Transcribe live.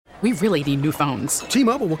We really need new phones.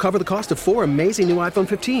 T-Mobile will cover the cost of 4 amazing new iPhone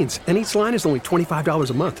 15s, and each line is only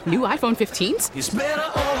 $25 a month. New iPhone 15s? It's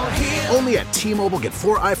better over here. Only at T-Mobile, get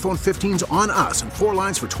 4 iPhone 15s on us and 4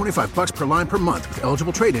 lines for $25 per line per month with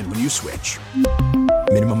eligible trade-in when you switch.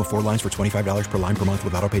 Minimum of 4 lines for $25 per line per month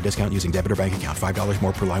with autopay discount using debit or bank account. $5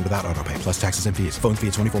 more per line without autopay, plus taxes and fees. Phone fee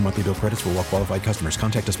at 24 monthly bill credits for well-qualified customers.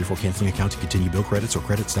 Contact us before canceling account to continue bill credits or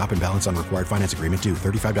credit stop and balance on required finance agreement due.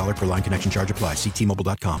 $35 per line connection charge applies. See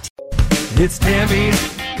T-Mobile.com. It's Tammy's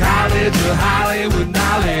College of Hollywood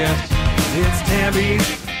Knowledge. It's Tammy's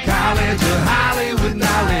College of Hollywood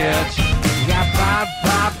Knowledge. You got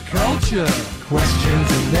pop culture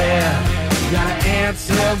questions in there. You gotta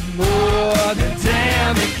answer more than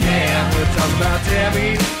Tammy can. We're talking about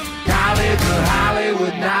Tammy's College of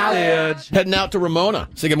Hollywood Knowledge. Heading out to Ramona.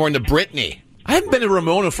 Say good morning to Brittany. I haven't been to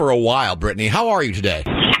Ramona for a while, Brittany. How are you today?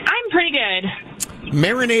 I'm pretty good.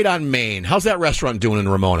 Marinade on Main. How's that restaurant doing in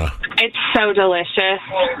Ramona? It's so delicious.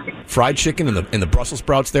 Fried chicken and the Brussels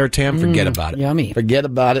sprouts there, Tam. Forget about it. Yummy. Forget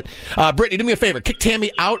about it. Brittany, do me a favor. Kick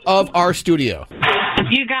Tammy out of our studio.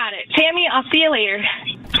 You got it. Tammy, I'll see you later.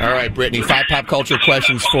 All right, Brittany. 5 pop culture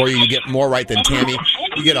questions for you. You get more right than Tammy.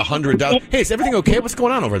 You get $100. Hey, is everything okay? What's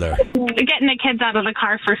going on over there? Getting the kids out of the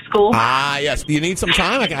car for school. Ah, yes. Do you need some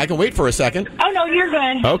time? I can wait for a second. Oh, no, you're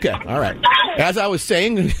good. Okay, all right. As I was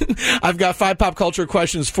saying, I've got 5 pop culture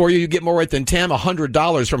questions for you. You get more right than Tam.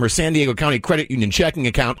 $100 from her San Diego County Credit Union checking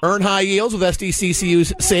account. Earn high yields with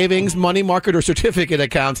SDCCU's savings, money market, or certificate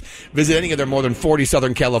accounts. Visit any of their more than 40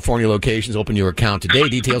 Southern California locations. Open your account today.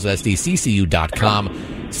 Details at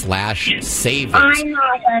sdccu.com/savings.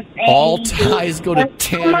 All ties go to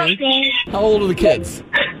Tammy. How old are the kids?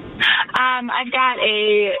 I've got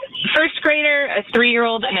a first grader, a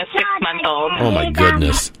 3-year-old, and a 6-month-old. Oh, my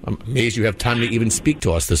goodness. I'm amazed you have time to even speak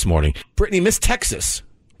to us this morning. Brittany, Miss Texas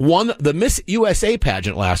won the Miss USA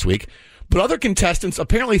pageant last week, but other contestants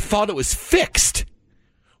apparently thought it was fixed.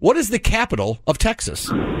 What is the capital of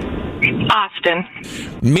Texas? Austin.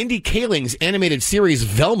 Mindy Kaling's animated series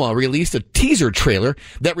Velma released a teaser trailer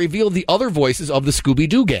that revealed the other voices of the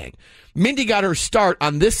Scooby-Doo gang. Mindy got her start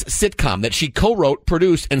on this sitcom that she co-wrote,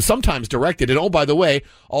 produced, and sometimes directed, and oh, by the way,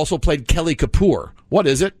 also played Kelly Kapoor. What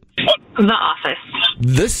is it? The Office.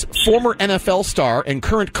 This former NFL star and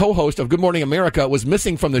current co-host of Good Morning America was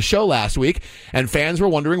missing from the show last week, and fans were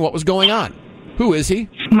wondering what was going on. Who is he?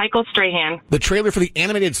 Michael Strahan. The trailer for the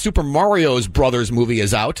animated Super Mario Brothers movie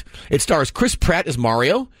is out. It stars Chris Pratt as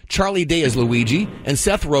Mario, Charlie Day as Luigi, and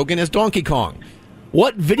Seth Rogen as Donkey Kong.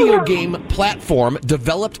 What video game platform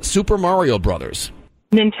developed Super Mario Brothers?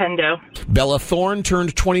 Nintendo. Bella Thorne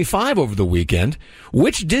turned 25 over the weekend.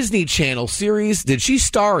 Which Disney Channel series did she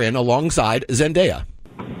star in alongside Zendaya?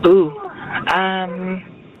 Ooh.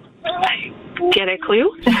 Get a clue?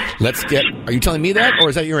 Are you telling me that, or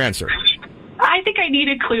is that your answer? I think I need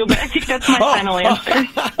a clue, but I think that's my final answer.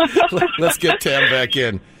 Let's get Tam back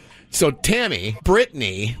in. So, Tammy,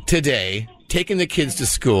 Brittany, today, taking the kids to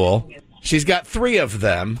school. She's got 3 of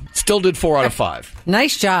them. Still did 4 out of 5.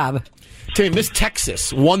 Nice job. Tammy, Miss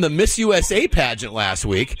Texas won the Miss USA pageant last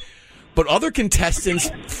week, but other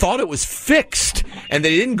contestants thought it was fixed, and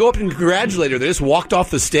they didn't go up and congratulate her. They just walked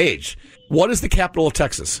off the stage. What is the capital of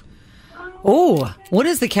Texas? Oh, what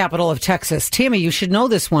is the capital of Texas? Tammy, you should know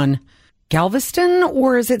this one. Galveston,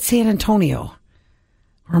 or is it San Antonio?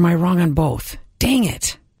 Or am I wrong on both? Dang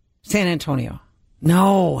it. San Antonio.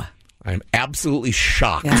 No. I'm absolutely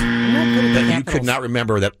shocked that you could not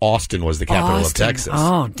remember that Austin was the capital of Texas.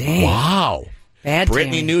 Oh, dang. Wow. Bad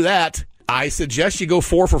Brittany Tammy. knew that. I suggest you go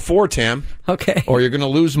 4 for 4, Tam. Okay. Or you're going to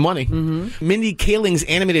lose money. Mm-hmm. Mindy Kaling's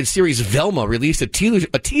animated series Velma released a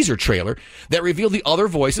teaser trailer that revealed the other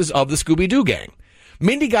voices of the Scooby-Doo gang.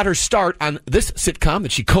 Mindy got her start on this sitcom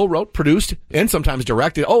that she co-wrote, produced, and sometimes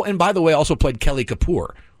directed. Oh, and by the way, also played Kelly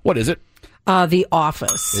Kapoor. What is it? The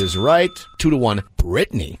Office. Is right. 2-1.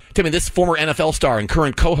 Brittany. Timmy, this former NFL star and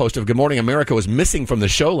current co-host of Good Morning America was missing from the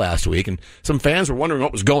show last week, and some fans were wondering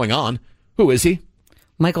what was going on. Who is he?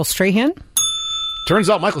 Michael Strahan. Turns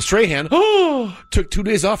out Michael Strahan took 2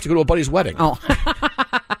 days off to go to a buddy's wedding. Oh.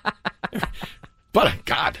 But,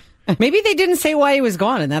 God. Maybe they didn't say why he was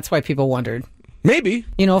gone, and that's why people wondered. Maybe.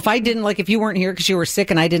 You know, if you weren't here because you were sick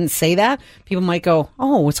and I didn't say that, people might go,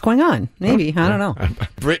 oh, what's going on? Maybe. I don't know.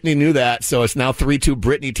 Brittany knew that, so it's now 3-2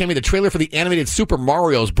 Brittany. Tammy, the trailer for the animated Super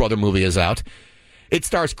Mario Brothers movie is out. It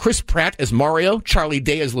stars Chris Pratt as Mario, Charlie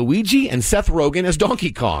Day as Luigi, and Seth Rogen as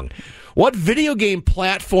Donkey Kong. What video game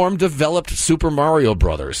platform developed Super Mario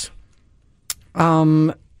Brothers?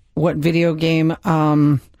 What video game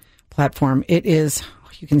platform? It is,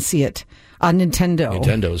 you can see it. Nintendo.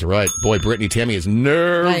 Nintendo's right. Boy, Brittany, Tammy is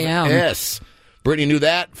nervous. I am. Brittany knew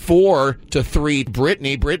that. 4-3.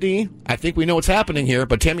 Brittany, I think we know what's happening here,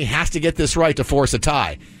 but Tammy has to get this right to force a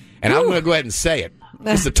tie. And I'm going to go ahead and say it.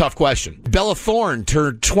 This is a tough question. Bella Thorne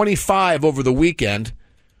turned 25 over the weekend.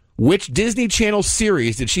 Which Disney Channel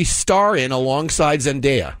series did she star in alongside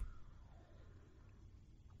Zendaya?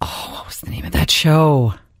 Oh, what was the name of that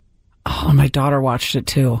show? Oh, my daughter watched it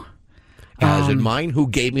too. As in mine, who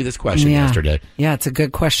gave me this question yesterday. Yeah, it's a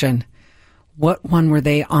good question. What one were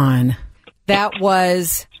they on? That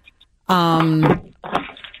was, oh my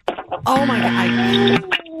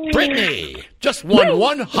God. Brittany just won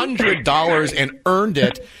 $100 and earned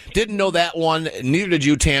it. Didn't know that one. Neither did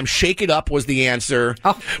you, Tam. Shake It Up was the answer.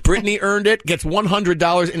 Oh. Brittany earned it, gets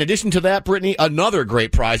 $100. In addition to that, Brittany, another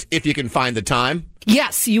great prize if you can find the time.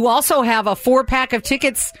 Yes, you also have a 4-pack of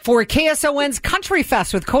tickets for KSON's Country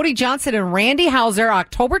Fest with Cody Johnson and Randy Hauser,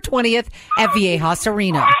 October 20th at Viejas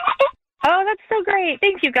Arena. Oh, that's so great.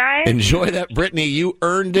 Thank you, guys. Enjoy that, Brittany. You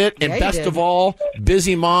earned it. And best of all,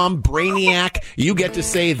 busy mom, brainiac, you get to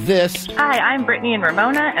say this. Hi, I'm Brittany and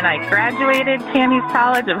Ramona, and I graduated Tammy's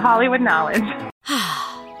College of Hollywood Knowledge.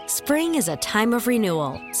 Spring is a time of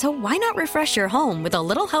renewal, so why not refresh your home with a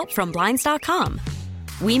little help from Blinds.com?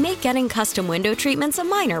 We make getting custom window treatments a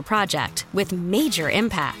minor project with major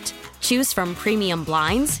impact. Choose from premium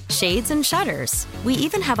blinds, shades, and shutters. We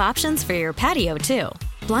even have options for your patio, too.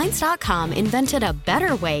 Blinds.com invented a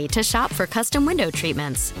better way to shop for custom window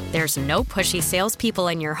treatments. There's no pushy salespeople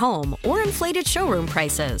in your home or inflated showroom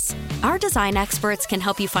prices. Our design experts can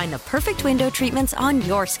help you find the perfect window treatments on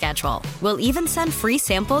your schedule. We'll even send free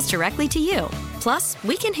samples directly to you. Plus,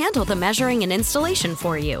 we can handle the measuring and installation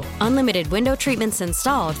for you. Unlimited window treatments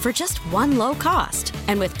installed for just one low cost.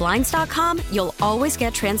 And with Blinds.com, you'll always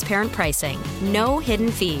get transparent pricing. No hidden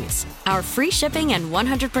fees. Our free shipping and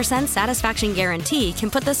 100% satisfaction guarantee can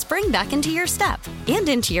put the spring back into your step and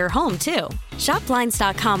into your home, too. Shop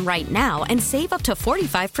Blinds.com right now and save up to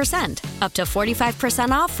 45%. Up to 45%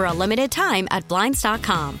 off for a limited time at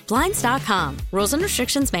Blinds.com. Blinds.com. Rules and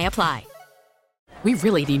restrictions may apply. We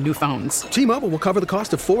really need new phones. T-Mobile will cover the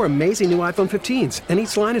cost of 4 amazing new iPhone 15s, and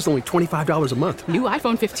each line is only $25 a month. New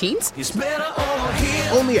iPhone 15s? It's better over here.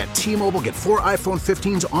 Only at T-Mobile, get 4 iPhone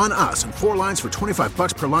 15s on us and 4 lines for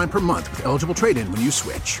 $25 per line per month with eligible trade-in when you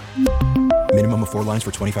switch. Minimum of 4 lines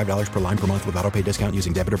for $25 per line per month with autopay discount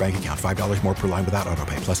using debit or bank account. $5 more per line without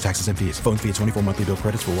autopay, plus taxes and fees. Phone fee at 24 monthly bill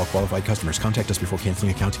credits for well-qualified customers. Contact us before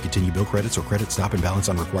canceling account to continue bill credits or credit stop and balance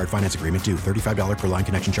on required finance agreement due. $35 per line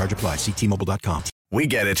connection charge applies. See T-Mobile.com. We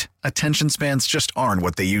get it. Attention spans just aren't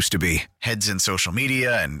what they used to be. Heads in social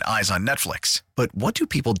media and eyes on Netflix. But what do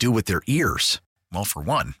people do with their ears? Well, for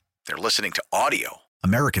one, they're listening to audio.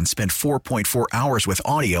 Americans spend 4.4 hours with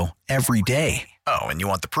audio every day. Oh, and you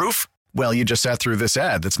want the proof? Well, you just sat through this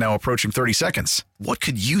ad that's now approaching 30 seconds. What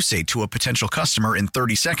could you say to a potential customer in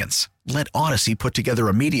 30 seconds? Let Odyssey put together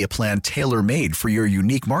a media plan tailor-made for your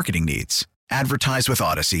unique marketing needs. Advertise with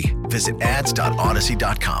Odyssey. Visit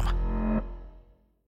ads.odyssey.com.